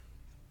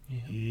Yeah.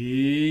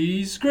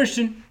 He's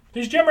Christian.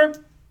 He's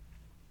Jimmer.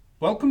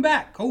 Welcome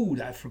back. Oh,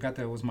 I forgot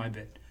that was my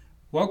bit.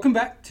 Welcome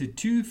back to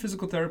Two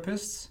Physical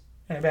Therapists.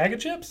 And a bag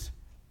of chips.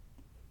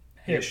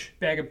 Ish.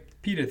 Bag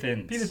of pita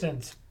thins. Pita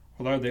thins.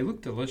 Although they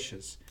look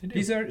delicious. They do.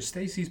 These are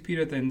Stacy's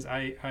pita thins.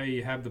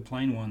 I have the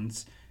plain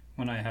ones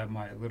when I have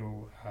my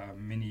little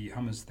mini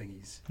hummus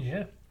thingies.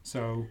 Yeah.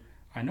 So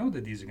I know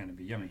that these are going to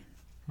be yummy.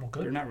 Well,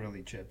 good. They're not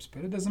really chips,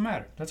 but it doesn't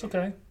matter. That's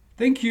okay.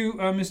 Thank you,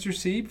 Mr.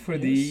 Sieb, for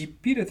Yes. the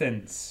pita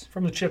thins.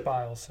 From the chip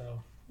aisle,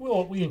 so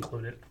we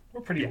include it.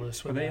 We're pretty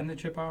loose Are with they that. in the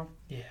chip aisle?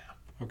 Yeah.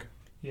 Okay.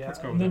 Yeah. Let's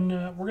go and with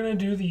then we're going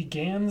to do the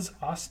Gans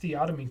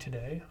osteotomy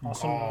today,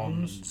 also known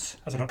Gans.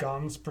 as a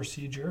Gans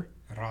procedure.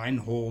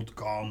 Reinhold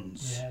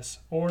Gans. Yes.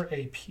 Or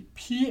a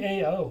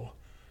PAO,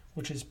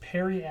 which is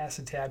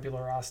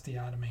periacetabular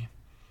osteotomy,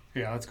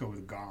 Yeah, let's go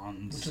with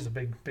Gans. which is a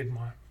big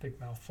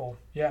mouthful.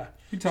 Yeah.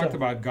 We talked So-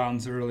 about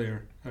Gans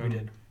earlier. We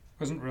did.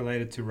 Wasn't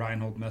related to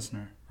Reinhold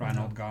Messner.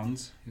 Reinhold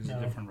Gans. He's No.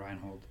 a different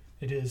Reinhold.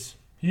 It is.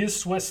 He is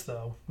Swiss,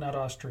 though, not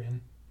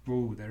Austrian.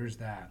 Ooh, there's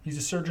that. He's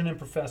a surgeon and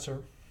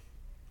professor.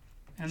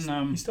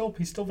 And He's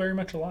still very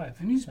much alive.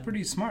 he's So,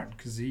 pretty smart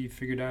because he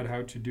figured out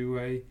how to do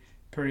a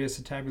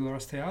periacetabular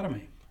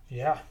osteotomy.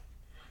 Yeah.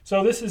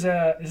 So this is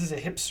a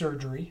hip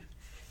surgery.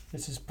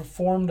 This is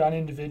performed on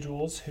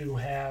individuals who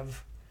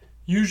have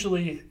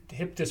usually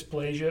hip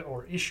dysplasia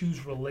or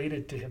issues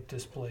related to hip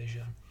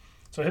dysplasia.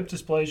 So hip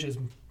dysplasia is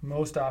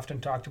most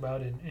often talked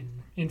about in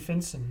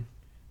infants and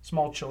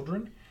small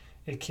children.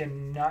 It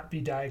cannot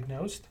be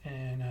diagnosed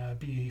and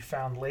be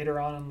found later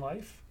on in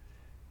life.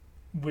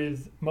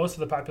 With most of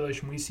the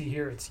population we see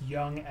here, it's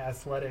young,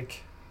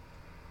 athletic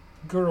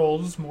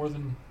girls more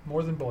than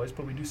boys,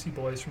 but we do see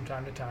boys from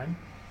time to time.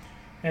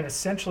 And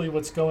essentially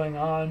what's going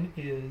on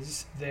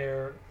is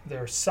their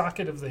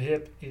socket of the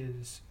hip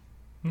is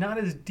not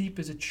as deep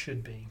as it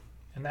should be.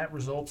 And that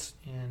results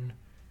in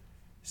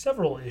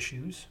several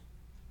issues,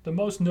 the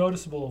most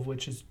noticeable of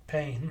which is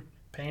pain.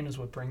 Pain is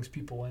what brings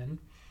people in.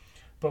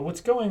 But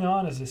what's going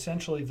on is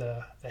essentially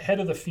the head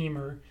of the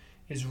femur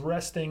is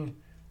resting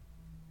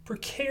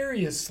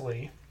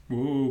precariously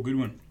Ooh, good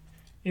one.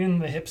 in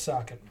the hip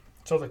socket.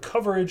 So the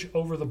coverage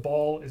over the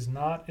ball is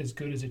not as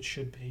good as it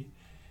should be.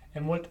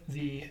 And what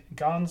the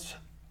Gans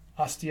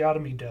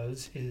osteotomy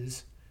does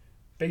is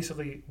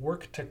basically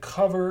work to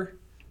cover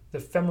the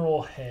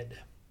femoral head.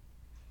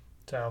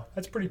 So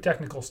that's pretty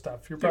technical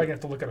stuff. You're probably going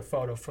to have to look at a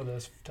photo for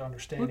this to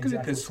understand. Look exactly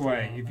at it this what's going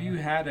way. on If there. you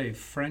had a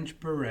French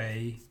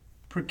beret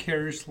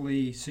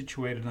precariously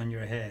situated on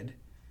your head,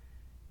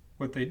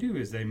 what they do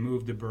is they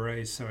move the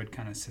beret so it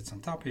kind of sits on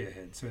top of your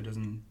head so it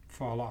doesn't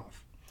fall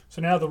off.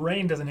 So now the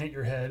rain doesn't hit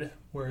your head,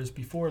 whereas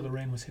before the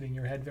rain was hitting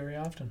your head very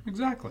often.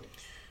 Exactly.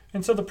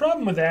 And so the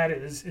problem with that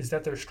is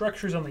that there are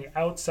structures on the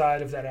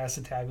outside of that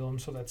acetabulum,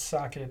 so that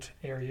socket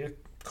area,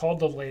 called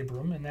the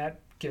labrum, and that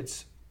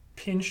gets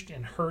pinched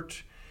and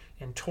hurt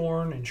and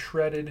torn and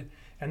shredded,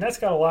 and that's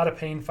got a lot of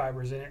pain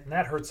fibers in it, and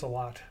that hurts a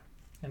lot.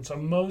 And so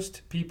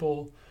most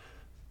people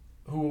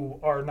who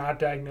are not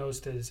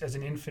diagnosed as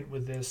an infant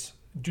with this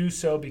do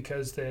so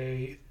because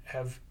they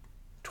have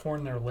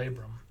torn their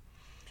labrum.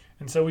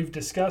 And so we've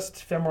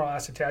discussed femoral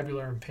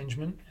acetabular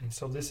impingement, and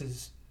so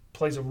this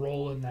plays a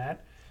role in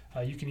that.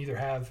 You can either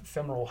have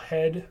femoral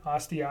head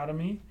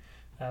osteotomy,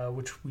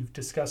 which we've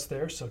discussed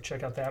there, so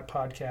check out that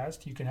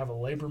podcast. You can have a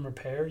labrum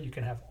repair. You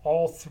can have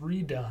all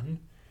three done,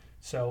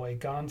 so a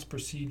Gans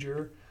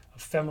procedure, a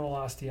femoral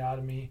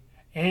osteotomy,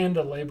 and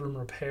a labrum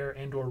repair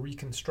and or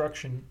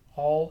reconstruction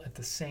all at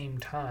the same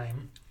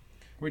time.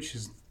 Which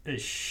is a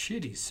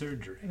shitty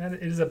surgery. And that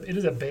it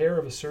is a bear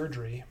of a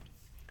surgery.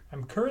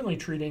 I'm currently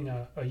treating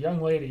a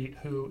young lady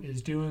who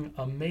is doing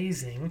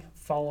amazing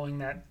following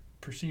that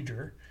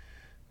procedure.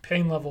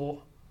 Pain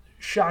level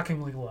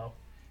shockingly low.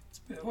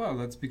 Well,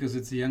 that's because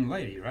it's a young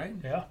lady, right?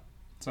 Yeah.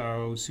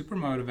 So super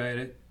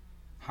motivated,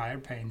 higher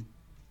pain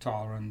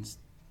tolerance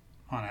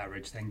on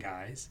average than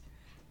guys,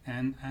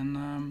 and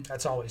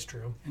That's always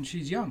true.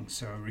 she's young,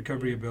 so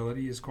recovery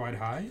ability is quite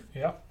high.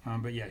 Yeah.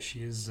 But yeah,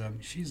 she's a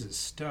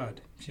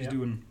stud. She's Yeah.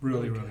 doing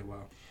really Really really good.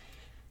 well.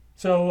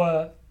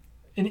 So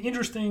an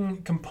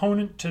interesting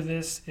component to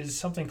this is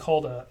something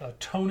called a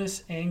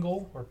tonus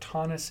angle or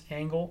tonus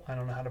angle. I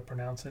don't know how to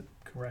pronounce it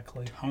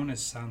correctly.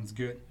 Tonus sounds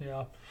good.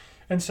 Yeah.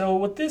 And so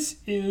what this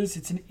is,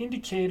 it's an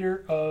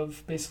indicator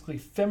of basically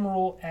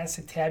femoral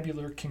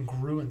acetabular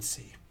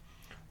congruency,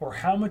 or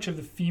how much of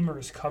the femur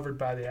is covered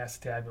by the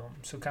acetabulum.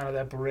 So kind of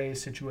that beret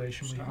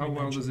situation. So we how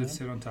well does mentioned it that.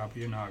 sit on top of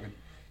your noggin?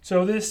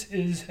 So this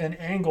is an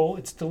angle.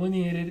 It's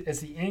delineated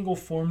as the angle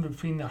formed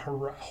between the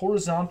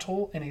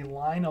horizontal and a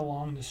line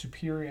along the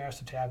superior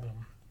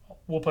acetabulum.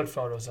 We'll put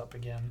photos up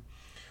again.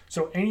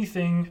 So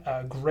anything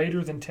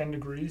greater than 10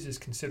 degrees is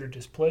considered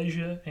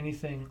dysplasia.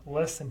 Anything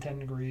less than 10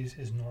 degrees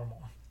is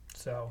normal.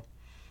 So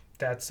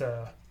that's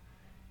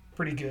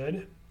pretty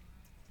good.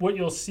 What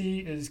you'll see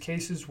is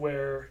cases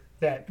where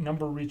that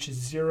number reaches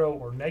 0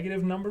 or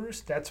negative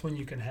numbers. That's when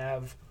you can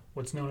have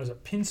what's known as a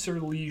pincer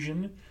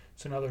lesion.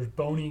 So now there's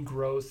bony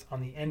growth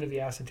on the end of the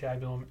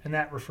acetabulum, and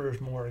that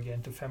refers more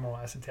again to femoral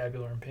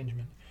acetabular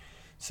impingement.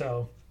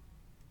 So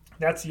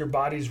that's your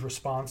body's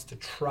response to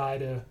try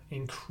to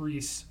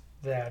increase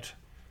that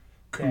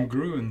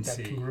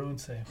Congruency.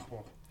 congruency.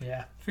 Oh,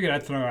 Yeah. figured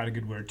I'd throw out a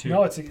good word too.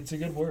 No, it's a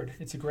good word.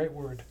 It's a great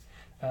word.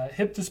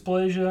 Hip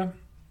dysplasia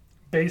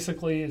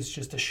basically is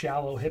just a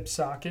shallow hip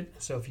socket.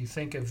 So if you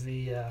think of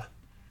the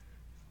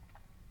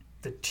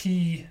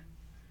T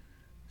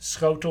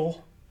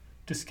schotel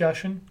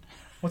discussion,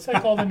 what's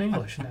that called in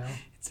English now?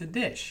 It's a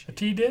dish. A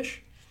tea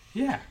dish?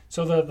 Yeah.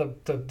 So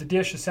the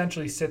dish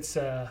essentially sits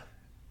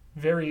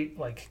very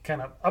like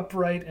kind of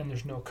upright, and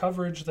there's no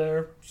coverage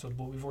there. So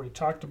what we've already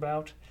talked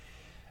about.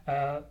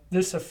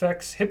 This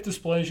affects hip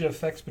dysplasia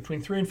affects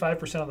between 3 and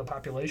 5% of the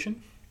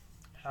population,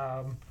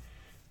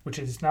 which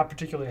is not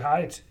particularly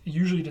high. It's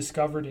usually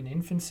discovered in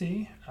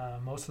infancy.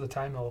 Most of the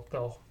time,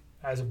 they'll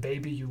as a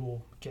baby you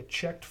will get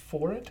checked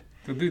for it.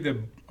 They'll do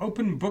the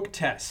open book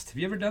test. Have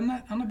you ever done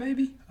that on a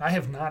baby? I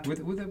have not. With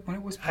it when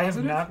it was I have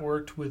positive? not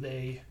worked with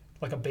a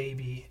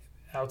baby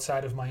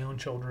outside of my own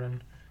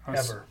children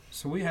ever.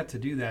 So we had to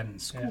do that in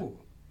school.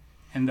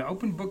 And the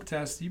open book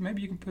test,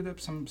 maybe you can put up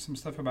some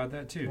stuff about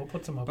that too. We'll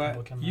put some open But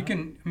book in you there.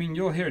 can,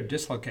 you'll hear it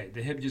dislocate.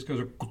 The hip just goes,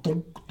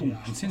 Yeah.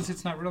 and since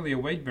it's not really a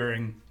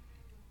weight-bearing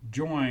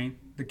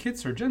joint, the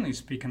kids are generally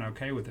speaking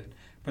okay with it.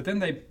 But then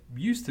they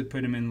used to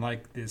put them in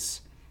like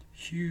this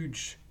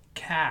huge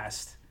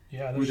cast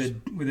Yeah,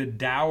 with a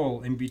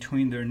dowel in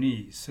between their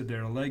knees, so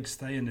their legs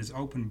stay in this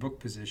open book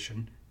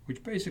position,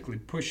 which basically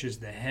pushes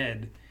the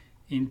head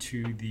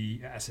into the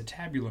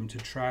acetabulum to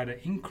try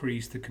to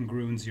increase the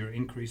congruency or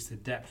increase the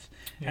depth.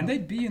 Yeah. And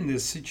they'd be in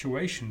this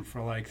situation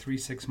for like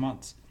 3-6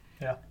 months.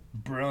 Yeah.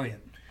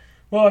 Brilliant.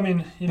 Well, I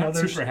mean, Not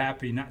there's super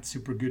happy, not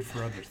super good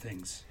for other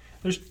things.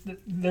 there's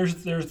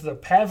the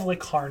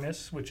Pavlik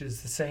harness, which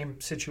is the same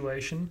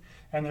situation,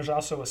 and there's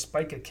also a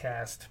spica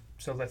cast.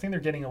 So I think they're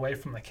getting away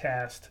from the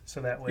cast,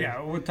 so that way.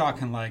 Yeah, we're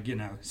talking like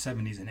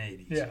 70s and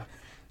 80s. Yeah.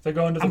 They're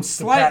going to the I'm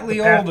slightly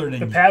older than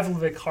the you.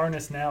 Pavlovic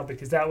harness now,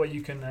 because that way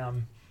you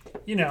can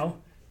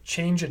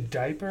change a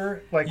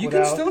diaper You without.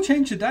 can still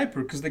change the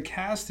diaper because the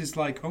cast is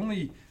like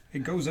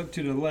it goes up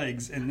to the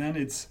legs and then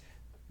it's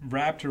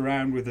wrapped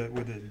around with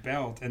a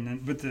belt, and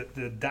then but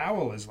the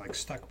dowel is like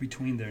stuck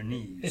between their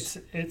knees.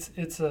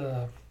 It's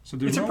a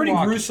no pretty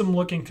walking. gruesome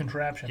looking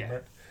contraption. Yeah.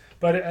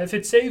 But if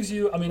it saves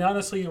you, I mean,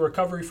 honestly, your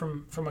recovery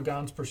from a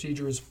Gons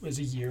procedure is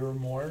a year or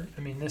more.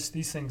 I mean,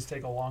 these things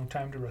take a long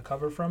time to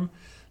recover from.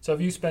 So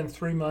if you spend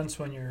 3 months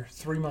when you're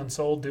 3 months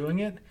old doing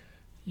it,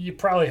 you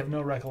probably have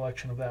no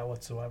recollection of that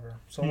whatsoever.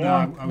 So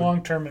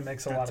long term, it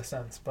makes a lot of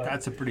sense. But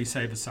That's a pretty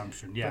safe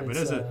assumption. Yeah, but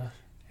it's,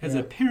 as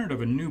a parent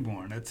of a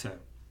newborn, that's a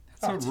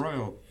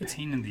royal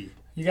pain in the.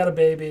 you got a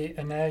baby,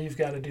 and now you've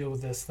got to deal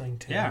with this thing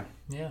too. Yeah.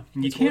 Yeah.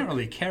 And you It's can't work.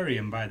 really carry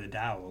them by the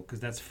dowel because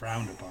that's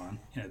frowned upon.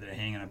 They're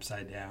hanging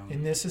upside down.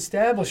 In this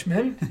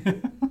establishment.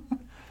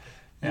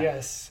 Yeah.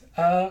 Yes.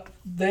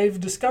 They've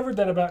discovered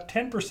that about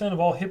 10% of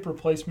all hip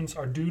replacements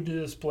are due to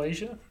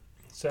dysplasia.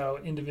 So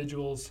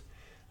individuals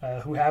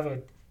who have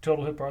a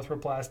total hip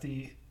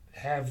arthroplasty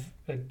have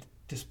a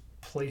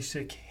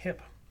dysplasic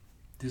hip.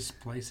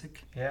 Dysplasic?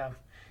 Yeah.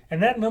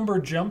 And that number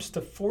jumps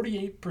to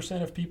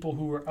 48% of people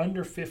who are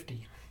under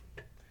 50.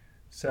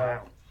 So,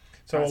 Wow.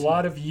 so a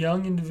lot of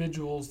young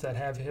individuals that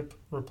have hip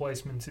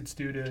replacements, it's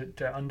due to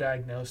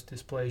undiagnosed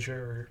dysplasia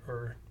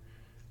or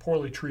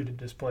poorly treated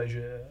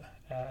dysplasia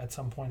at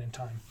some point in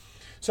time.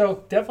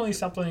 So definitely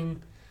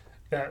something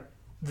that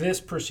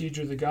this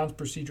procedure, the Gons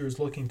procedure, is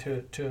looking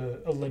to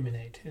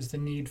eliminate, is the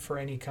need for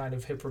any kind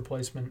of hip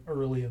replacement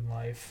early in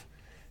life,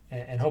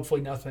 and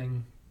hopefully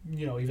nothing,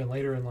 even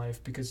later in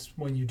life, because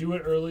when you do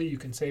it early, you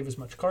can save as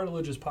much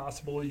cartilage as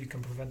possible, you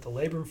can prevent the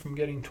labrum from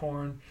getting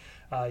torn,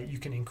 you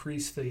can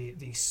increase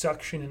the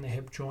suction in the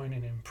hip joint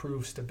and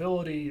improve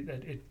stability.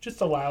 That it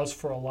just allows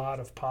for a lot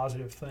of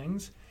positive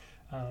things.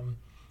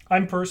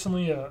 I'm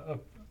personally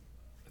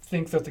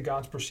think that the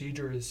Gons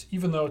procedure is,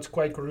 even though it's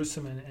quite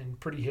gruesome and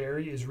pretty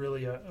hairy, is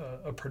really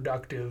a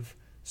productive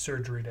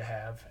surgery to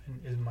have,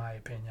 in my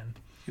opinion.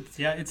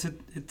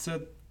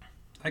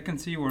 I can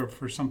see where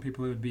for some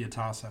people it would be a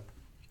toss-up.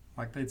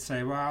 Like they'd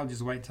say, well, I'll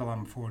just wait till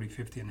I'm 40,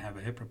 50 and have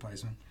a hip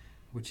replacement,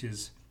 which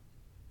is,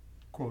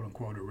 quote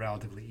unquote, a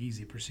relatively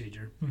easy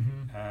procedure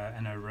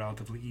and a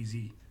relatively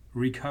easy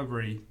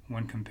recovery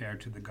when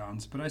compared to the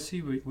Gons. But I see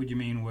what you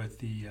mean with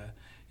the,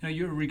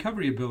 your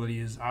recovery ability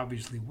is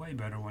obviously way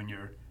better when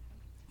you're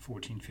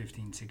 14,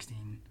 15,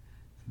 16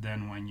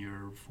 than when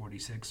you're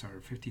 46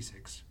 or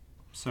 56.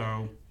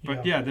 So,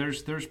 but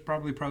there's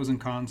probably pros and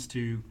cons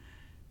to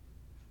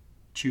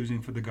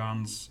choosing for the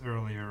Gons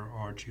earlier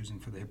or choosing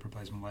for the hip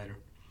replacement later.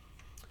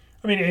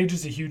 I mean, age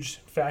is a huge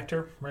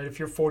factor, right? If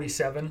you're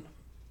 47,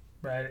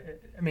 right,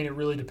 I mean, it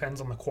really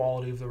depends on the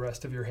quality of the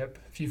rest of your hip.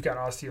 If you've got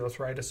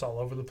osteoarthritis all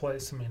over the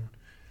place, I mean,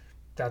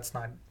 that's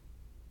not,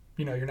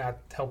 you're not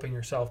helping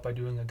yourself by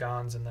doing a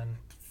Gons and then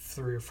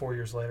 3 or 4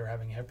 years later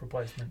having a hip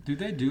replacement. Do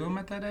they do them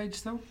at that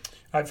age though?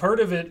 I've heard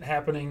of it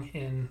happening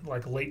in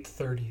like late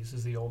 30s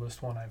is the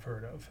oldest one I've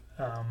heard of.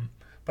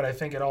 But I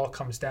think it all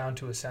comes down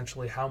to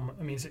essentially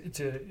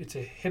it's a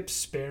hip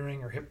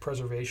sparing or hip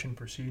preservation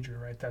procedure,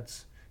 right?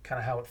 That's kind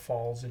of how it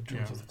falls in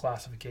terms Yeah. of the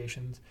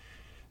classifications.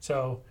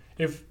 So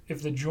if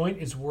the joint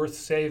is worth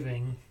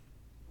saving,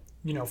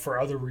 for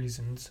other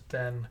reasons,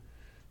 then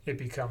it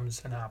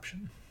becomes an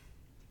option.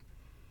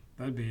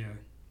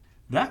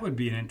 That would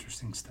be an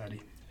interesting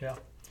study. Yeah.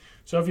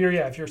 So if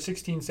you're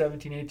 16,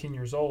 17, 18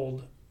 years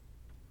old,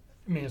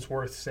 I mean, it's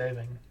worth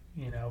saving,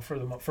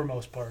 for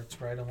most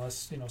parts, right?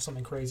 Unless,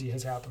 something crazy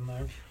has happened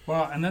there.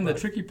 Well, and then the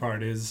tricky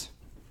part is,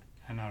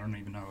 and I don't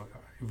even know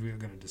if we're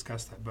going to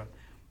discuss that, but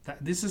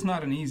this is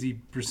not an easy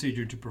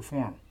procedure to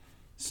perform.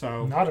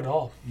 So Not at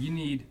all. you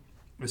need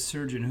a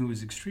surgeon who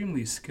is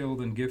extremely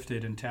skilled and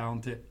gifted and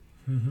talented.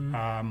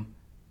 Mm-hmm.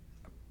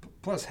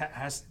 Plus,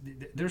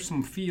 there's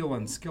some feel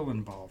and skill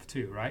involved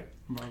too, right?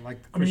 Like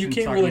I mean, you Christian's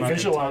can't talking really about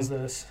visualize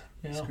this.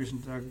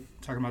 Christian's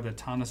talking about the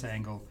tonus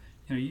angle.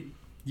 You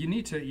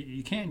need to.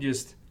 You can't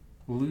just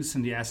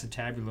loosen the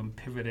acetabulum,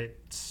 pivot it,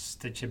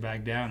 stitch it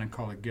back down, and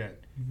call it good.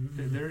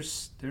 Mm-hmm.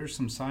 There's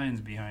some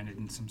science behind it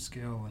and some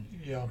skill, and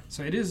Yeah.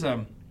 so it is.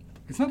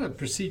 It's not a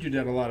procedure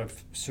that a lot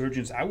of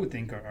surgeons, I would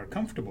think, are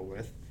comfortable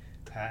with.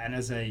 And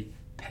as a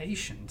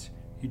patient,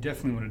 you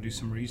definitely want to do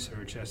some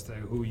research as to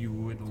who you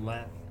would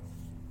let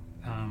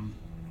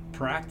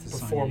practice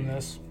Perform on you.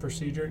 this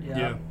procedure. Yeah.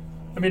 Yeah.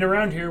 I mean,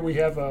 around here we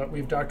have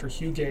Dr.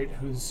 Hugate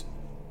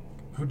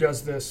who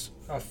does this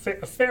a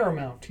fair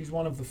amount. He's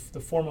one of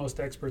the foremost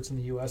experts in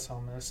the U.S.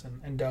 on this,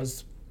 and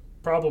does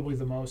probably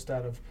the most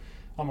out of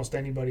almost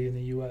anybody in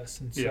the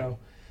U.S. And so,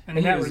 and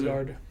in that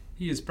regard,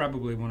 he is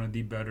probably one of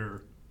the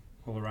better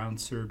all-around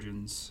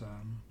surgeons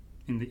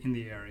in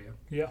the area.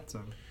 Yeah.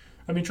 So,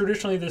 I mean,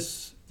 traditionally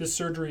this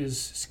surgery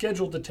is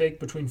scheduled to take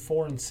between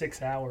 4 and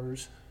 6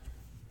 hours.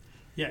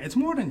 yeah, it's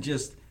more than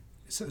just.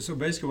 So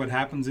basically, what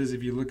happens is,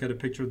 if you look at a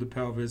picture of the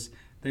pelvis,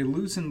 they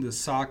loosen the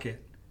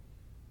socket,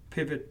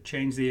 pivot,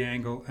 change the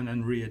angle, and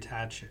then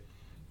reattach it.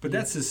 But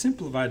that's a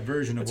simplified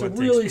version of It's what a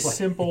really takes place.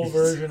 simple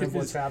version of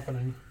what's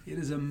happening. It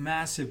is a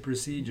massive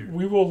procedure.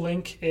 We will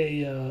link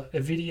a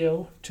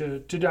video to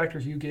Dr.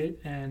 Hugate,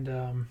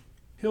 and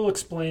he'll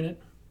explain it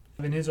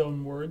in his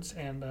own words,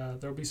 and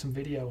there'll be some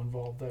video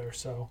involved there.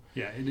 So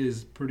Yeah, it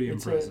is pretty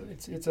impressive.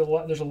 It's a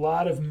lot. There's a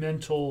lot of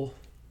mental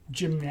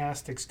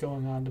gymnastics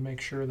going on to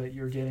make sure that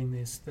you're getting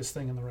this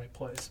thing in the right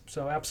place.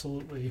 So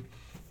absolutely,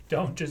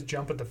 don't just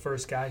jump at the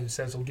first guy who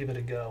says we'll give it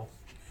a go.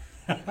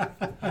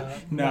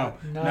 No.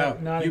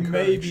 Not You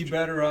may be encouraged.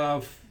 better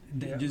off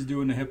Yeah. just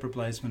doing the hip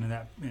replacement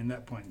in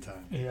that point in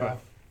time. Yeah.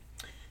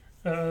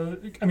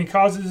 I mean,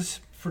 causes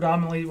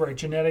predominantly, right,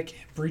 genetic.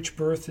 Breech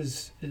birth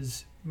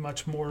is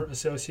much more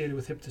associated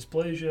with hip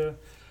dysplasia.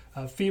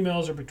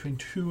 Females are between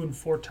 2 and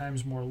 4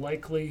 times more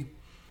likely.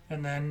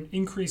 And then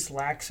increased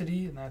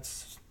laxity, and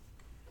that's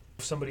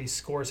if somebody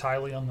scores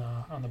highly on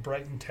the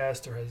Brighton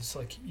test or has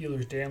like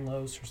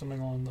Ehlers-Danlos or something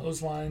along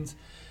those lines.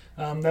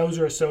 Those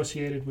are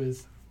associated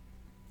with,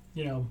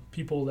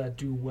 people that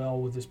do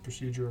well with this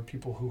procedure or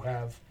people who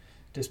have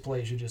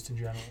dysplasia just in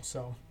general.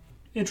 So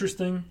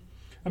interesting.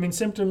 I mean,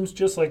 symptoms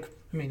just like,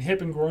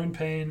 hip and groin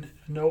pain,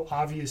 no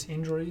obvious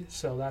injury.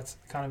 So that's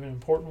kind of an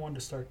important one to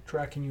start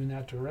tracking you in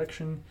that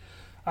direction.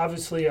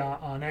 Obviously,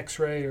 on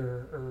X-ray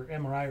or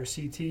MRI or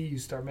CT, you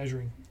start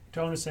measuring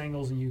tonus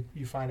angles and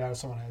you find out if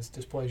someone has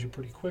dysplasia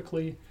pretty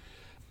quickly.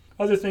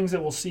 Other things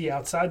that we'll see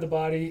outside the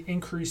body,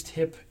 increased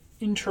hip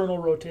internal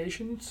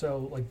rotation.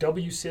 So like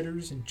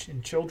W-sitters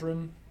in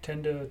children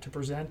tend to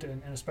present,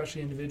 and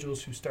especially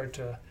individuals who start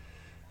to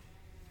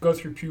go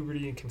through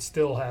puberty and can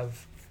still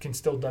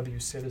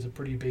W-sit is a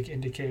pretty big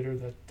indicator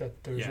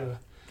that there's a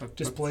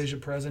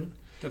dysplasia present.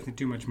 Definitely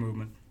too much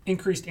movement.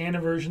 Increased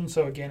anteversion,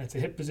 so again, it's a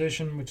hip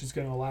position, which is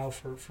going to allow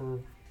for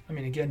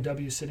again,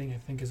 W-sitting I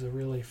think is a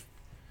really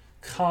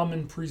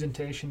common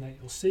presentation that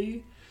you'll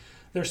see.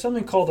 There's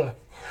something called a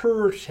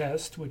HER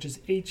test, which is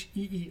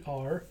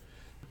HEER.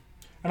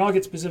 And I'll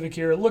get specific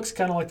here. It looks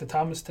kind of like the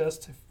Thomas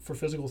test for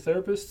physical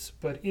therapists,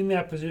 but in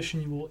that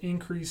position, you will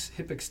increase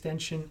hip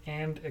extension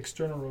and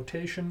external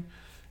rotation.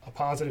 A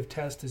positive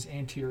test is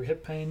anterior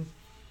hip pain.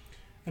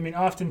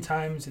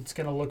 Oftentimes it's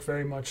going to look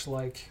very much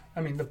like,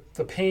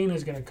 the pain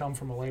is going to come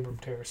from a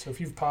labrum tear. So if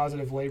you have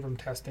positive labrum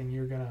testing,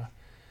 you're going to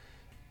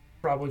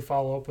probably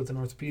follow up with an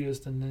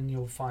orthopedist, and then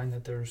you'll find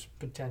that there's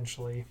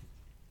potentially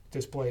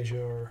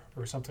dysplasia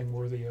or something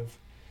worthy of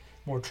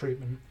more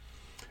treatment.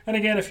 And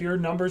again, if your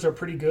numbers are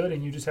pretty good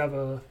and you just have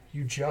a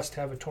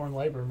torn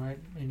labrum, right?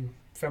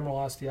 Femoral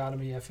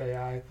osteotomy,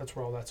 FAI, that's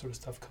where all that sort of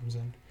stuff comes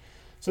in.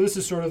 So this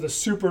is sort of the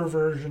super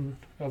version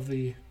of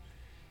the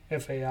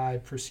FAI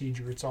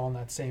procedure. It's all in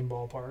that same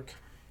ballpark.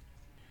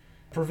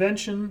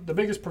 Prevention, the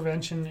biggest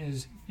prevention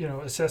is,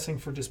 assessing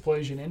for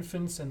dysplasia in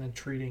infants and then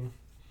treating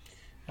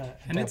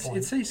And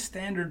it's a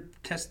standard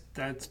test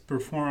that's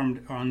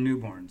performed on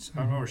newborns,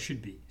 or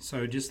should be.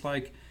 So just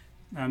like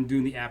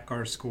doing the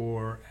APGAR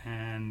score,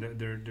 and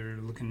they're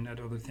looking at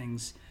other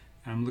things.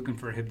 Looking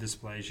for hip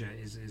dysplasia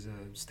is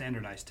a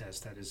standardized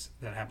test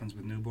that happens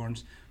with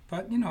newborns.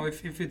 But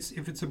if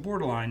it's a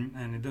borderline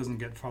and it doesn't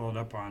get followed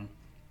up on,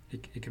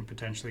 it can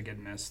potentially get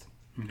missed.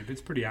 If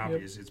it's pretty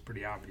obvious, it's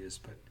pretty obvious.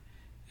 But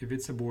if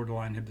it's a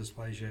borderline hip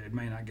dysplasia, it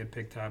may not get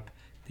picked up.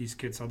 these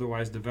kits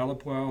otherwise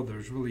develop well,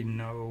 there's really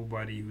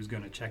nobody who's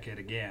going to check it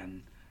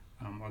again,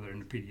 other than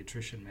the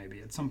pediatrician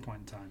maybe at some point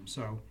in time.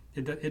 So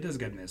it does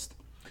get missed.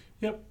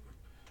 Yep.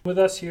 With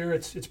us here,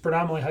 it's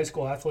predominantly high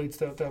school athletes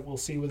that we'll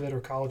see with it, or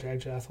college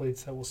age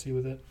athletes that we'll see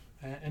with it.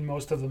 And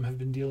most of them have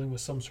been dealing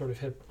with some sort of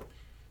hip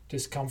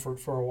discomfort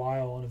for a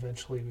while, and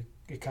eventually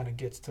it kind of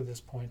gets to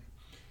this point.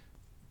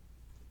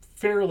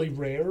 Fairly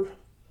rare,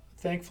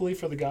 thankfully,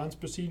 for the Gans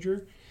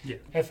procedure.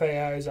 Yeah.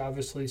 FAI is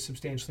obviously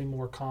substantially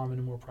more common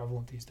and more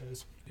prevalent these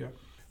days. Yeah.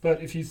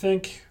 But if you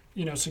think,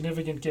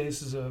 significant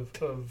cases of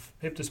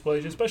hip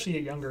dysplasia, especially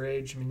at younger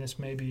age, I mean, this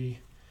may be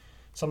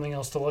something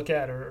else to look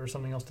at or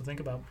something else to think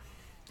about.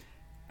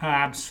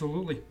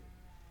 Absolutely.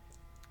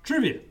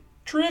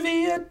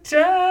 Trivia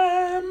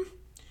time!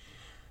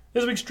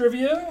 This week's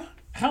trivia: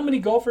 how many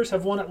golfers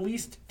have won at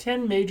least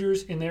 10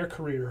 majors in their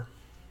career?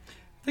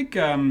 I think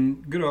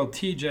good old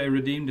TJ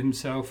redeemed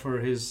himself for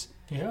his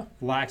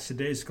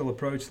lackadaisical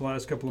approach the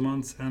last couple of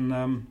months,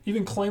 and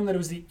even claimed that it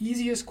was the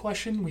easiest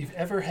question we've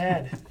ever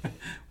had.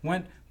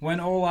 went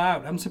all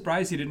out. I'm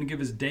surprised he didn't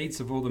give us dates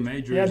of all the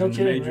majors kidding,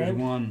 the majors right?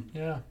 won.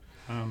 Yeah.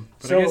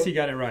 But so, I guess he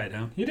got it right,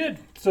 huh? He did.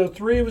 So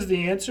 3 was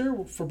the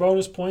answer for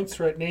bonus points.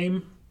 Right?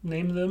 Name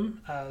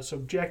them. So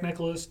Jack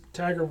Nicklaus,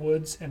 Tiger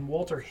Woods, and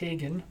Walter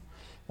Hagen.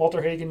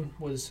 Walter Hagen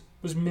was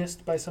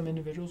missed by some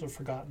individuals or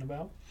forgotten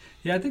about.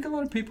 Yeah, I think a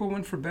lot of people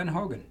went for Ben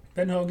Hogan.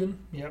 Ben Hogan,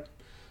 yep.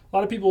 A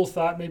lot of people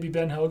thought maybe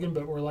Ben Hogan,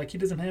 but were like, he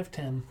doesn't have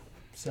 10.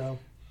 So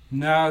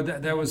no,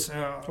 that was...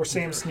 or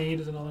Sam Snead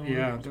is another one.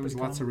 Yeah, there was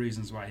lots of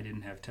reasons why he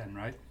didn't have 10,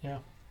 right? Yeah.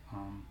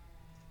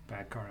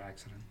 Bad car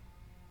accident.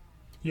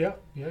 Yeah.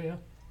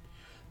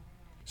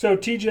 So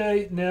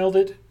TJ nailed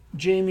it.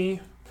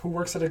 Jamie, who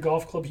works at a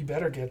golf club, he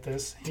better get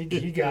this.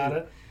 He got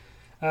it.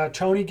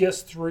 Tony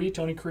guessed 3.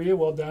 Tony Korea,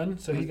 well done.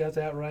 So he got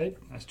that right.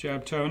 Nice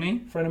job, Tony.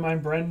 Friend of mine,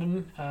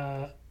 Brendan,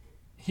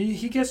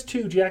 he guessed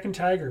 2, Jack and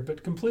Tiger,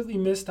 but completely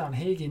missed on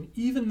Hagen,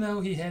 even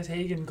though he has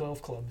Hagen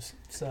golf clubs.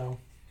 So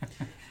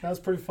that was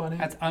pretty funny.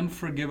 That's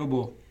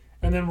unforgivable.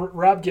 And then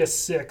Rob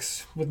guessed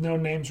 6 with no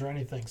names or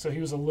anything. So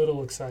he was a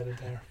little excited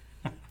there.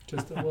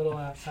 Just a little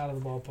out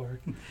of the ballpark.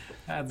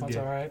 That's good.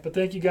 All right. But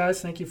thank you,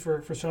 guys. Thank you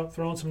for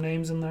throwing some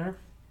names in there.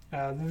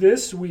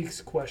 This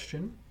week's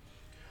question: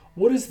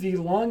 what is the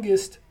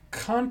longest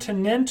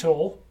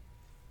continental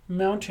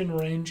mountain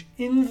range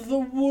in the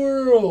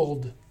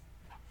world?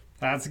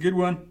 That's a good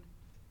one.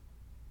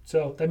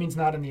 So that means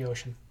not in the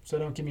ocean. So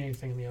don't give me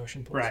anything in the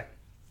ocean, please. Right.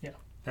 Yeah.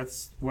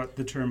 That's what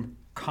the term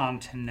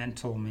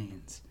continental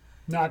means.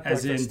 Not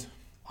as breakfast. In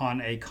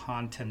on a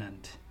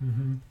continent.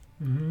 Mm-hmm.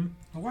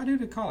 Mm-hmm. Why do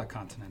they call it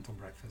continental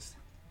breakfast?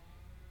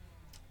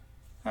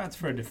 That's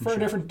for a different show.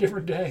 For a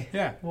different day.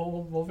 Yeah.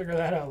 We'll figure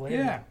that out later.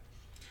 Yeah.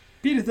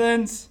 Pita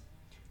Thins.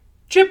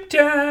 Chip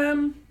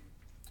time.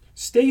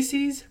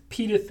 Stacy's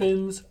Pita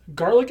Thins,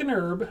 garlic and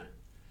herb.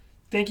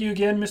 Thank you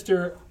again,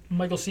 Mr.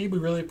 Michael Sieb. We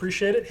really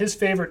appreciate it. His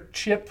favorite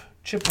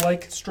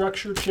chip-like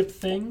structure, chip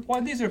thing.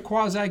 Well, these are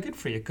quasi good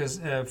for you because,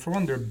 for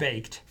one, they're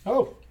baked.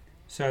 Oh.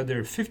 So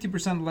they're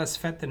 50% less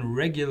fat than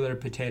regular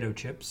potato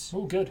chips.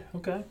 Oh, good.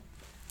 Okay.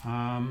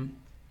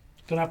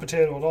 They're not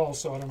potato at all,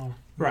 so I don't know.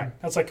 Right.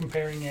 That's like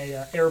comparing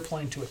a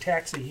airplane to a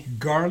taxi.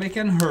 Garlic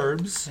and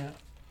herbs. Yeah.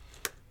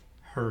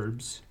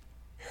 Herbs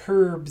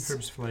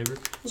flavor.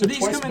 So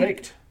these come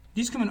baked.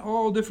 These come in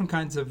all different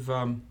kinds of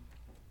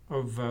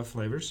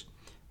flavors.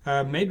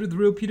 Made with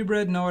real pita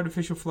bread, no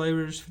artificial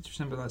flavors,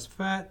 50% less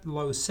fat,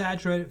 low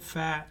saturated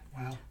fat.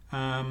 Wow.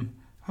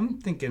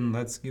 I'm thinking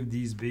let's give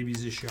these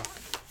babies a shot.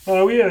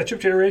 We had a chip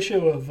to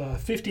ratio of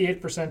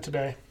 58%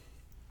 today.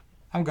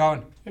 I'm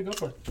going. Yeah, go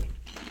for it.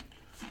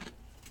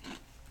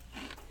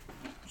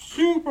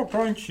 Super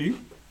crunchy.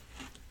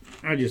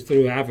 I just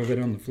threw half of it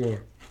on the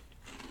floor.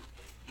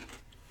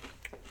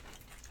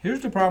 Here's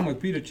the problem with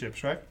pita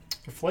chips, right?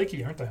 They're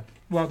flaky, aren't they?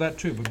 Well, that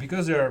too, but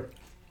because they're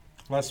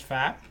less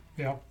fat,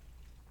 yeah,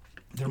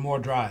 they're more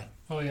dry.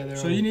 Oh yeah, they're.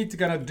 So you need to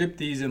kind of dip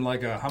these in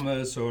like a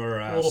hummus or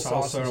a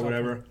salsa or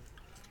whatever,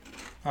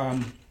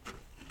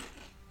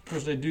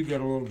 because they do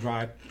get a little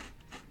dry.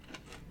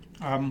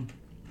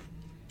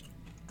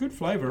 Good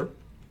flavor.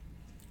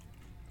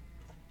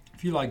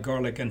 If you like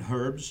garlic and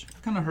herbs,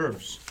 what kind of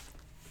herbs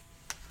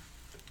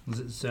does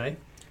it say?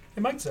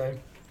 It might say.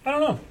 I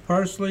don't know.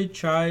 Parsley,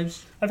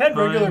 chives. I've had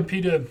regular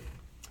pita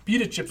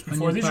chips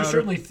before. These are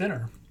certainly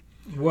thinner.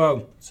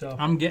 Whoa. So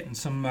I'm getting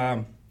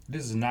some.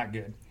 This is not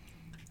good.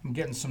 I'm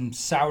getting some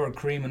sour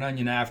cream and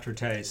onion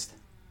aftertaste.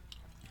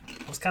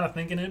 I was kind of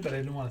thinking it, but I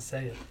didn't want to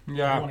say it.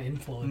 Yeah. I don't want to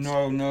influence.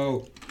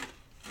 No.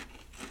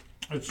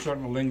 It's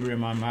starting to linger in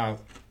my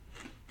mouth.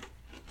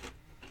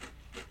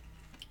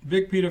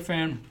 Big pita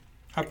fan.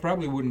 I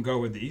probably wouldn't go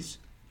with these.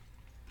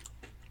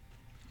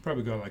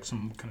 Probably go like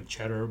some kind of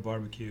cheddar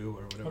barbecue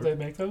or whatever. Oh, they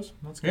make those?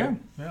 That's good.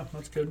 Yeah,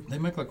 that's good. They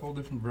make like all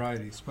different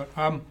varieties. But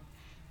I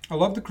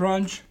love the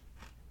crunch.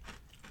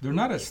 They're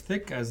not as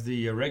thick as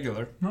the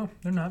regular. No,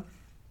 they're not.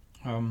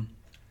 They're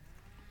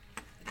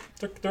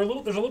a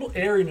little. There's a little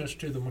airiness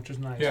to them, which is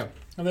nice. Yeah.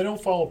 And they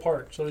don't fall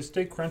apart, so they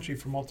stay crunchy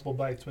for multiple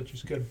bites, which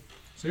is good.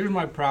 So here's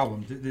my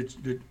problem.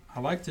 I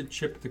like to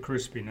chip the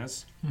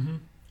crispiness, Mm-hmm.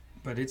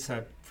 but it's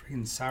that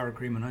freaking sour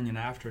cream and onion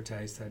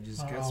aftertaste that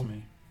just gets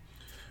me.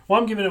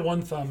 Well, I'm giving it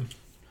 1 thumb.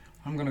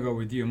 I'm going to go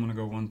with you. I'm going to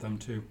go 1 thumb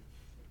too.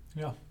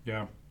 Yeah.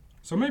 Yeah.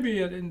 So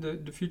maybe in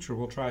the future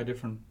we'll try a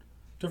different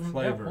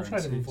flavor Yeah, we'll try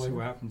and different see flavor.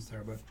 what happens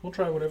there. But We'll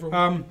try whatever.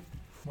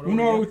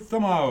 uno we get.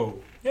 thumbo.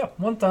 Yeah,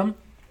 1 thumb.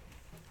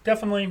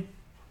 Definitely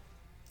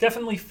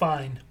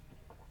fine.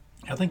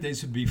 I think they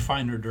should be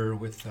finer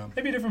with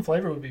Maybe a different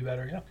flavor would be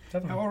better. Yeah,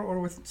 definitely. or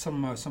with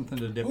some something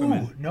to dip them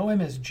in. Ooh, no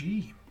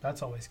MSG.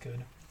 That's always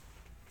good.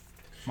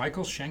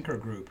 Michael Schenker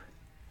Group,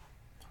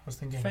 I was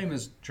thinking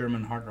famous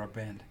German hard rock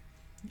band.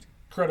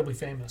 incredibly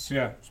famous.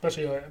 Yeah.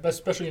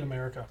 Especially in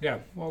America. Yeah.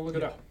 Well, look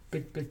it up.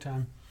 Big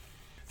time.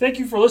 Thank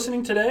you for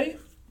listening today.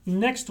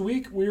 Next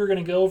week we are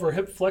going to go over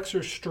hip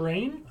flexor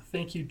strain.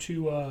 Thank you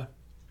to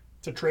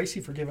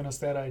Tracy for giving us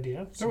that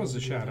idea. That was a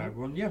shout out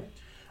one. Yeah.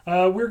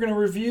 We're going to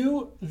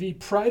review the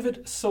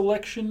Private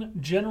Selection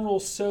General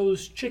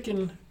Tso's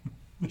chicken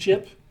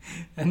chip.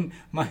 And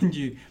mind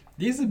you,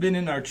 these have been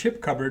in our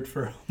chip cupboard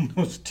for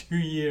almost 2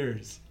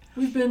 years.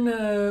 We've been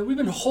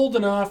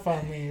holding off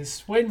on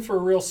these, waiting for a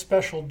real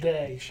special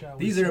day, shall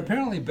we? These say. are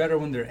apparently better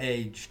when they're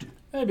aged.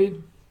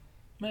 Maybe.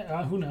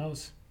 Who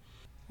knows?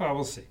 Well,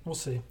 we'll see. We'll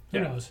see. Yeah.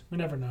 Who knows? We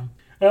never know.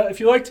 If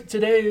you liked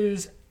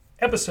today's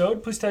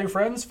episode, please tell your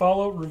friends,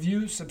 follow,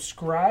 review,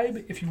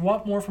 subscribe. If you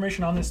want more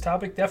information on this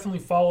topic, definitely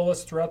follow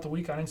us throughout the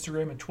week on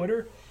Instagram and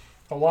Twitter.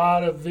 A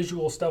lot of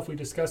visual stuff we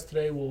discussed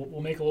today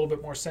will make a little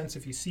bit more sense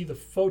if you see the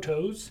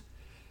photos.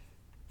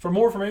 For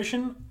more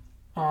information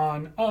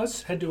on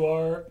us, head to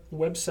our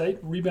website,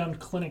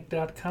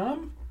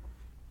 reboundclinic.com.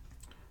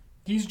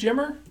 He's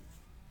Jimmer.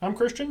 I'm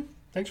Christian.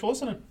 Thanks for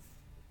listening.